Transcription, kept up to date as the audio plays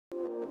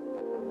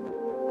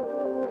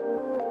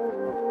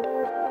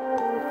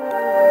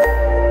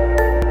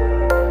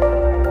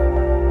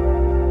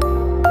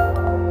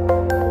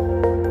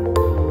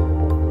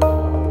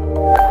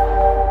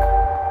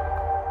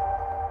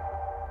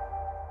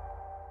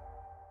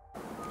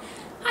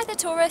Hi there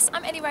Taurus,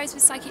 I'm Ellie with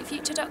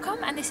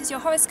psychicfuture.com and this is your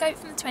horoscope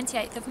from the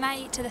 28th of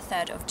May to the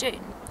 3rd of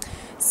June.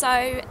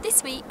 So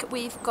this week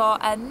we've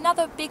got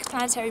another big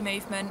planetary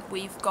movement.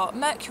 We've got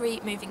Mercury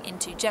moving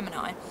into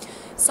Gemini.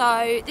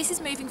 So this is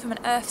moving from an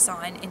earth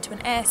sign into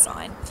an air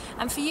sign,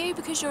 and for you,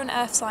 because you're an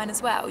earth sign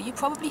as well, you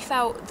probably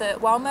felt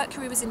that while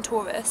Mercury was in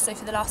Taurus, so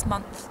for the last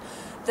month,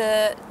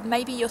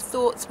 maybe your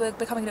thoughts were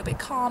becoming a little bit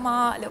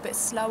calmer, a little bit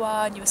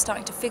slower, and you were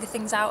starting to figure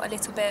things out a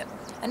little bit.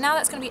 And now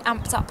that's going to be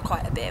amped up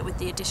quite a bit with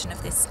the addition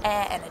of this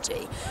air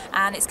energy,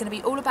 and it's going to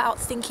be all about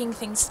thinking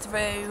things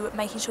through,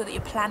 making sure that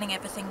you're planning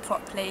everything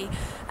properly,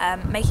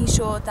 making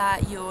sure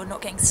that you're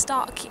not getting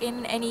stuck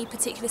in any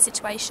particular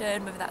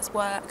situation, whether that's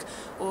work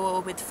or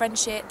with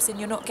friendships, and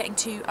you're not getting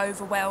too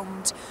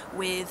overwhelmed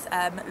with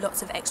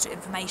lots of extra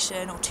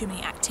information or too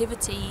many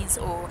activities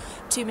or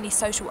too many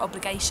social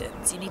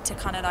obligations. You need to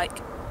kind of like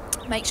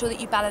make sure that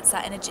you balance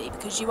that energy,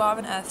 because you are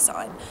an earth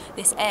sign.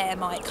 This air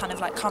might kind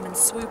of like come and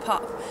swoop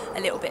up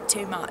a little bit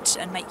too much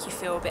and make you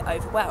feel a bit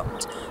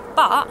overwhelmed.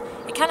 But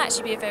it can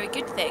actually be a very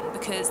good thing,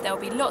 because there'll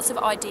be lots of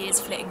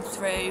ideas flitting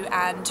through,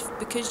 and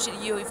because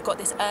you've got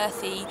this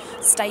earthy,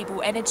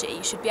 stable energy,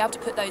 you should be able to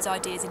put those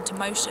ideas into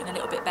motion a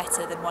little bit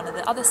better than one of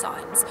the other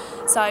signs.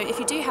 So if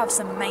you do have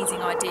some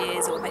amazing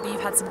ideas, or maybe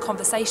you've had some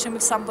conversation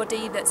with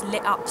somebody that's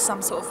lit up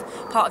some sort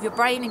of part of your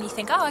brain and you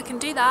think, oh, I can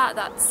do that,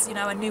 that's, you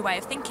know, a new way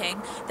of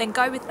thinking, then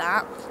go with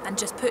that and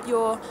just put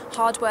your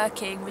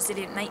hard-working,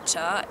 resilient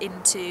nature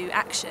into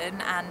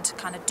action and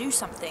kind of do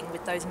something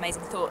with those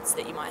amazing thoughts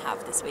that you might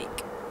have this week.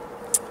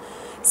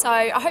 So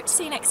I hope to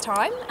see you next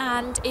time,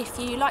 and if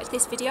you liked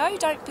this video,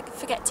 don't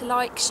forget to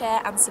like,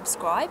 share and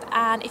subscribe,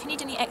 and if you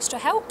need any extra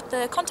help,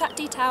 the contact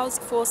details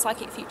for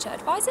Psychic Future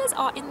Advisors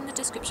are in the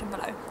description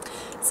below.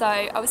 So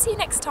I will see you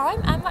next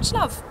time, and much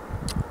love.